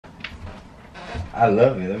I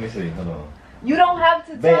love it. Let me see. Hold on. You don't have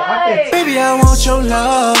to touch. Baby, I want your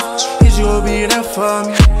love. Is you gonna be there for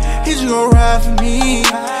me? Is you gonna ride for me?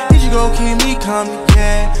 Is you gonna keep me company?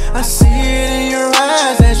 Yeah, I see it in your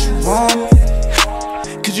eyes that you want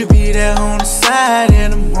me. Could you be there on the side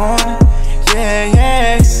in the morning? Yeah,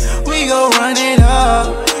 yeah. We go run it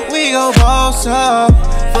up. We go boss up.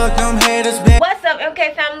 Fuck them haters, baby. What's up,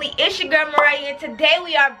 MK family? It's your girl Mariah, and today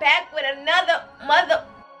we are back with another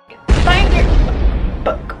banger.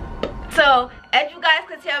 So, as you guys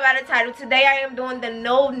can tell by the title, today I am doing the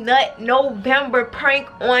No Nut November prank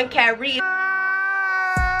on Kyree.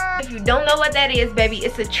 If you don't know what that is, baby,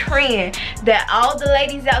 it's a trend that all the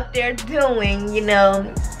ladies out there doing. You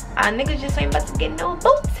know, our niggas just ain't about to get no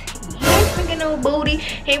booty. He ain't finna get no booty.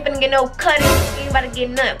 He ain't finna get no cutting. He ain't about to get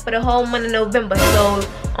nothing for the whole month of November. So,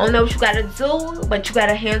 I don't know what you gotta do, but you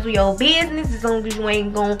gotta handle your business. As long as you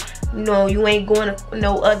ain't going, you know, you ain't going to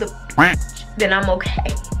no other, then I'm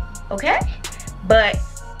okay. Okay? But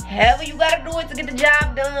however you gotta do it to get the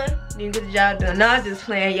job done, you get the job done. Nah, I'm just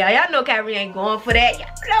playing, y'all. Y'all know Kyree ain't going for that. Y'all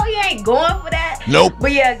know he ain't going for that. Nope.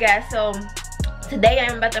 But yeah, guys, so today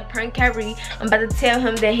I'm about to prank Kyree. I'm about to tell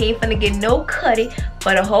him that he ain't finna get no cutty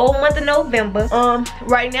for the whole month of November.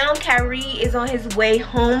 Right now Kyree is on his way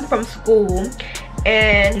home from school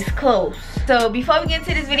and he's close. So before we get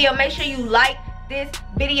into this video, make sure you like this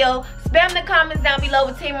video, spam the comments down below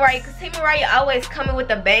with Team Mariah, because Team Mariah always coming with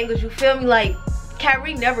the bangers, you feel me? Like,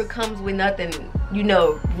 Kyree never comes with nothing, you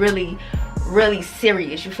know, really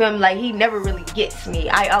serious, you feel me? Like, he never really gets me,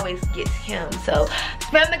 I always get him. So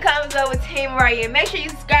spam the comments over with Team Mariah, and make sure you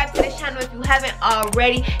subscribe to this channel if you haven't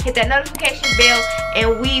already. Hit that notification bell,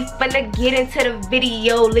 and we finna get into the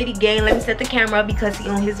video. Liddy gang, let me set the camera up because he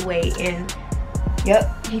on his way, and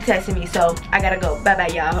yep, he texting me, so I gotta go. Bye bye,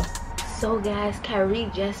 y'all. So guys,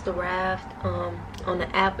 Kyree just arrived. On the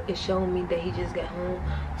app it's showing me that he just got home.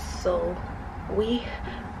 So we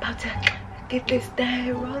about to get this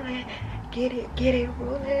thing rolling. Get it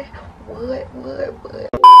rolling. What?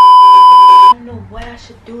 I don't know what I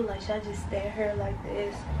should do. Like, should I just stay here like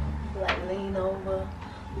this? Like lean over,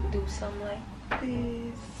 do something like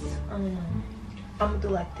this? I don't know. I'm gonna do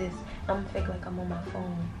like this. I'm gonna fake like I'm on my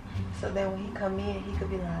phone. So then when he come in, he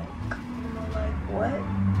could be like, you know, like, what?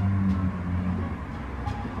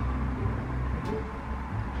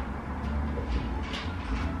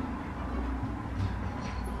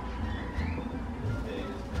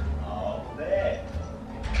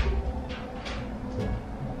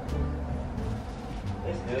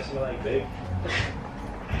 It smell like bacon.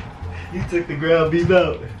 You took the ground beef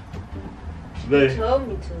out. You told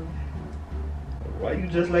me to. Why you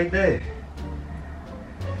just like that?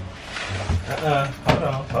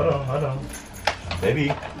 Hold on.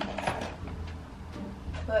 Baby.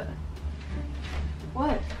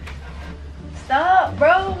 What? Stop,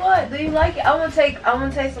 bro. What? Do you like it? I wanna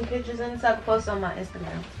take some pictures and so I can post on my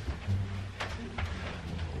Instagram.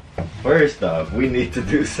 First off, we need to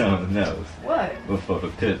do something else. What? Before the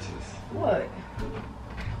pictures. What?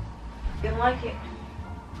 You don't like it?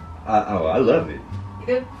 I love it. You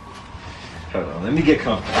do? Hold on, let me get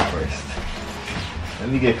comfortable first. Let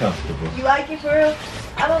me get comfortable. You like it for real?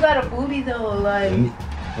 I don't got a booty though, like.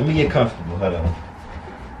 Let me get comfortable, hold on.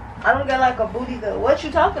 I don't got like a booty though. What you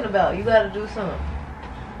talking about? You gotta do something.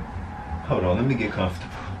 Hold on, let me get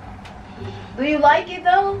comfortable. Do you like it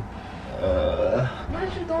though? What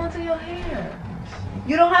are you doing to your hair?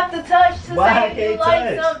 You don't have to touch to Why say if you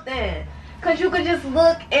like something. Cause you could just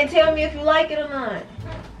look and tell me if you like it or not.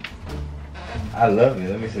 I love it.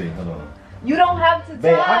 Let me see. Hold on. You don't have to touch.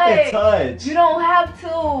 Babe, I can touch. You don't have to.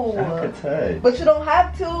 I can touch. But you don't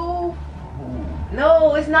have to.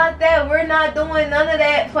 No, it's not that. We're not doing none of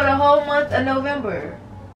that for the whole month of November.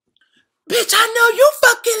 Bitch, I know you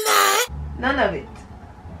fucking lying. None of it.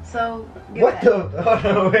 So, what the? Hold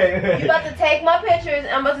on, wait. You about to take my pictures, and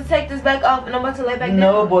I'm about to take this back off, and I'm about to lay back down.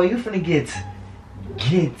 No, boy, you finna get.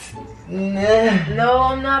 Nah. No,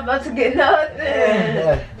 I'm not about to get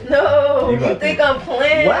nothing. No, you think I'm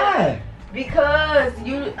playing? Why? Because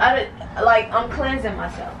I'm cleansing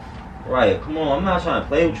myself. Right, come on, I'm not trying to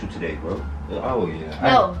play with you today, bro. Oh yeah.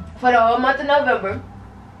 No, for the whole month of November,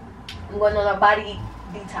 I'm going on a body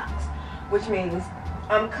detox, which means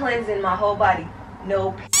I'm cleansing my whole body.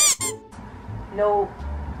 No,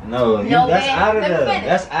 that's out of there.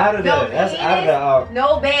 That's out of there. That's out of there.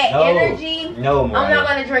 No bad energy. No, Mariah. I'm not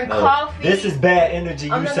gonna drink coffee. This is bad energy.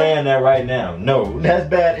 You saying that right now? No, that's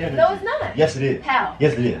bad energy. No, it's not. Yes, it is. How?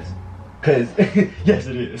 Yes, it is. Cause yes,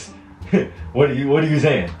 it is. What are you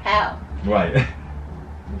saying? How? Right.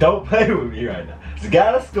 Don't play with me right now. just got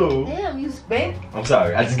out of school. Damn, you spent. I'm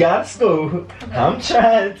sorry. I just got out of school. Okay. I'm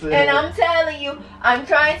trying to. And I'm telling you, I'm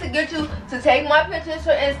trying to get you to take my pictures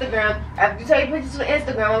for Instagram. After you take pictures for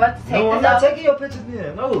Instagram, I'm about to take No, this I'm not off. taking your pictures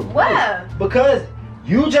then. No. Why? No. Because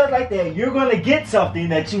you just like that, you're gonna get something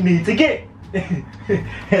that you need to get.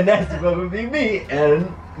 And that's gonna be me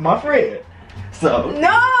and my friend. So.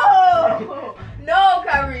 No! No,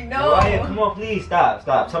 Kyree, no. Mariah, come on, please stop.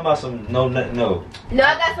 Talk about some no. No,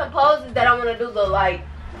 I got some poses that I want to do. Though, like,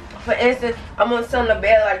 for instance, I'm gonna sit on the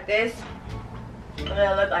bed like this. I'm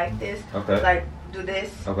gonna look like this. Okay. Like, do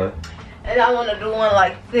this. Okay. And I want to do one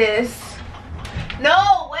like this.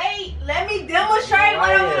 No, wait. Let me demonstrate what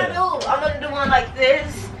I'm gonna do. I'm gonna do one like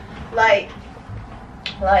this, like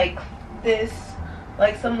this,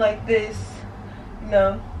 like something like this. You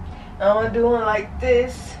know, I want to do one like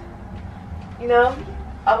this. You know,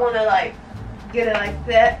 I want to like get it like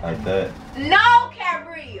that. Like that. No,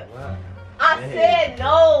 Kyree. Wow. I said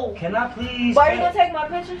no. Can I please? Why are you gonna take my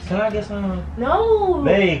pictures? Can I get some? No.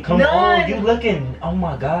 Babe, come None. on. You looking? Oh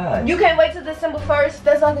my God. You can't wait till December 1st.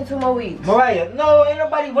 That's like in 2 more weeks. Mariah, no, ain't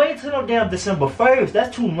nobody waiting till no damn December 1st.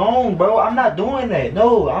 That's too long, bro. I'm not doing that.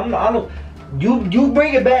 No, I don't. You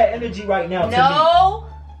bringing bad energy right now to me.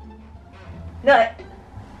 No.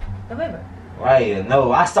 November. Right,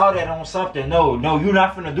 no, I saw that on something. No, you're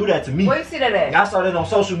not finna do that to me. Where you see that at? I saw that on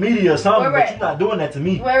social media or something, Where but you're not doing that to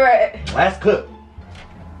me. Where at? That's cooked.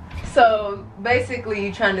 So basically,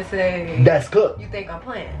 you trying to say That's cooked. you think I'm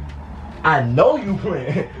playing? I know you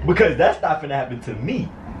playing because that's not finna happen to me.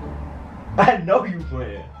 I know you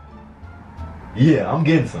playing. Yeah, I'm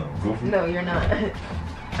getting some. Goofy. No, you're not.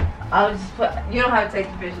 I'll just put. You don't have to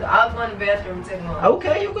take the picture. I'll go in the bathroom and take one.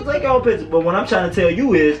 Okay, you can take your own picture, but what I'm trying to tell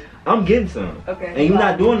you is, I'm getting some. Okay. And you're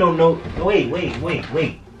not doing no. Wait.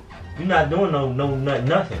 You're not doing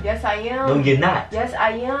nothing. Yes, I am. No, you're not. Yes,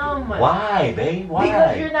 I am. Why, babe? Why?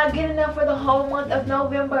 Because you're not getting them for the whole month of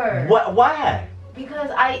November. What? Why? Because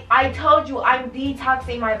I told you I'm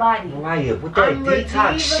detoxing my body. Mariah, with that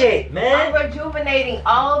detox shit, man. I'm rejuvenating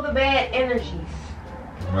all the bad energies.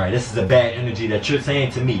 Right, this is a bad energy that you're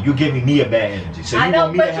saying to me. You're giving me a bad energy. So I you know,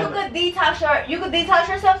 want me but to you have could detox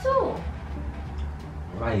yourself too.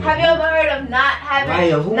 Mariah, Have you ever heard of not having?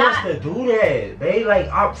 Mariah, who wants to do that, babe?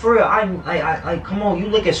 Like, for real, I come on. You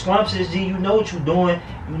look at scrumptious, G. You know what you're doing.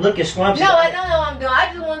 You look at scrumptious. No, I don't know what I'm doing.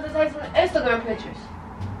 I just wanted to take some Instagram pictures.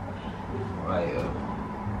 Mariah,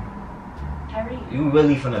 Kyree, you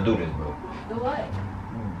really finna do this, bro? do what?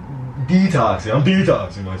 Detoxing. I'm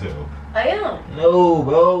detoxing myself. I am. No,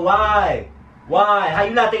 bro. Why? How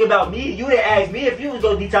you not thinking about me? You didn't ask me if you was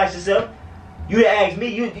gonna detox yourself. You didn't ask me.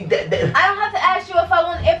 I don't have to ask you if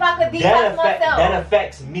I could detox myself. That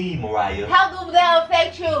affects me, Mariah. How do that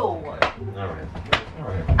affect you? Alright.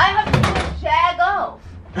 I have to just jag off.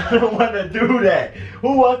 I don't want to do that.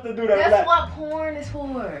 Who wants to do that? That's what porn is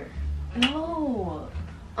for. No.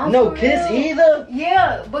 No kiss either?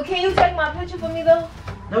 Yeah, but can you take my picture for me though?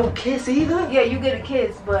 No kiss either? Yeah, you get a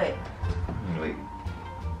kiss, but Wait.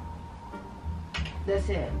 that's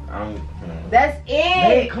it. I'm, That's it.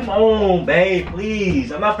 Hey, come on, babe,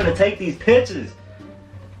 please. I'm not gonna take these pictures.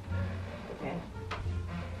 Okay.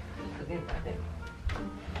 Forget about it.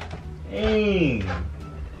 Dang.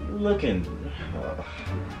 You looking.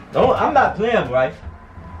 No, I'm not playing, Mariah.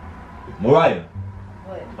 Mariah.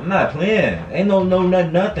 What? I'm not playing. Ain't no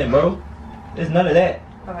nothing, bro. There's none of that.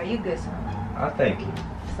 Alright, you good, son. I thank you.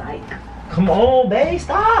 Psych. Come on, babe,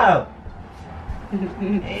 stop.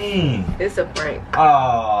 Dang. It's a prank.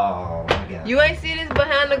 Oh, my God. You ain't see this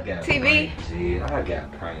behind the TV? See, I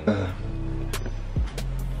got pranked.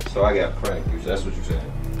 So I got pranked. That's what you said.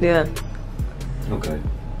 Yeah. Okay.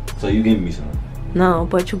 So you give me some. No,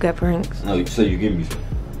 but you got pranks. No, so you give me some.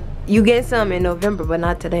 You get some in November, but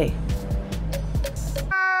not today.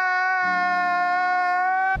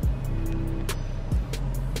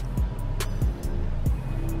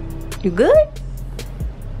 You good?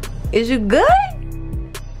 Is you good?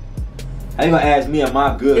 How you gonna ask me, am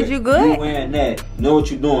I good? Is you good? You wearing that, know what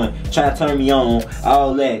you doing, trying to turn me on,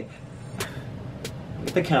 all that.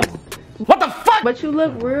 Get the camera. What the fuck? But you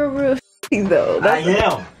look real though. I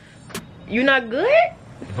am. You not good?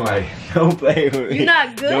 Right, don't play with me. You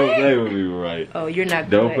not good? Don't play with me, right? Oh, you're not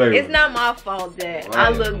good. Don't play with It's me. not my fault that Right. I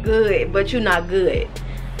look good, but you not good.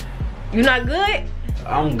 You not good?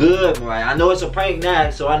 I'm good, right? I know it's a prank now,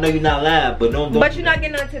 so I know you're not lying, but don't. But you're not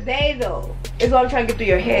getting on today though. It's what I'm trying to get through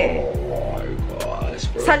your head. Oh my gosh,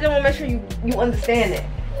 bro. So I just want to make sure you understand it.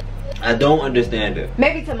 I don't understand it.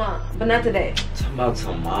 Maybe tomorrow, but not today. Talking about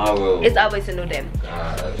tomorrow. It's always a new day.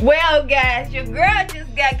 God. Well, guys, your girl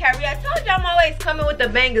just got Kyree. I told you I'm always coming with the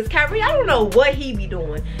bangers. Kyree, I don't know what he be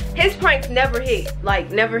doing. His pranks never hit.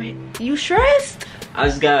 Like, never hit. You stressed? I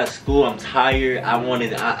just got out of school. I'm tired.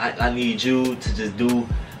 I need you to just do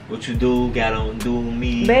what you do. Gotta do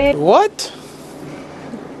me. Babe. What?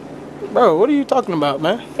 Bro, what are you talking about,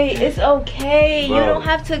 man? Hey, it's okay. Bro. You don't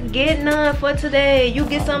have to get none for today. You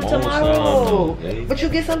get some tomorrow. Okay? But you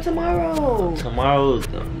get some tomorrow.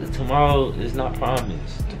 Tomorrow is not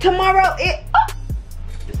promised. Tomorrow it. Oh.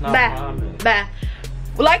 It's not Bye. promised. Bye.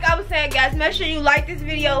 Well, like I was saying, guys, make sure you like this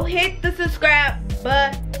video, hit the subscribe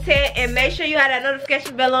button, and make sure you have that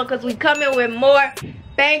notification bell on because we coming with more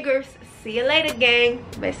bangers. See you later, gang.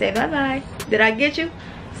 But say bye-bye. Did I get you?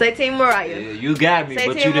 Say Team Mariah. Yeah, you got me, say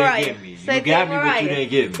but Team you Mariah. didn't get me. Say You got Team me, Mariah. but you didn't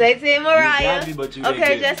get me. Say Team Mariah. You got me, but you didn't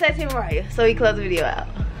okay, get just say Team Mariah. So we close the video out.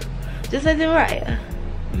 Just say Team Mariah.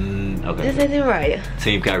 Okay. Just say Team Mariah.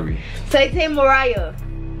 Team Kyree. Say Team Mariah.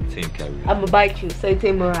 Team Kyree. I'ma bite you. Say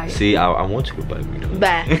Team Mariah. See, I want you to bite me though.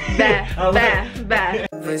 Bye. Bye. Bye. Bye.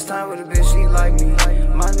 FaceTime with a bitch, she like me.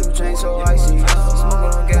 My new chain so icy. Smoking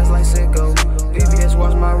on gas like sicko. BBS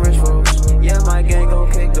watch my wrist.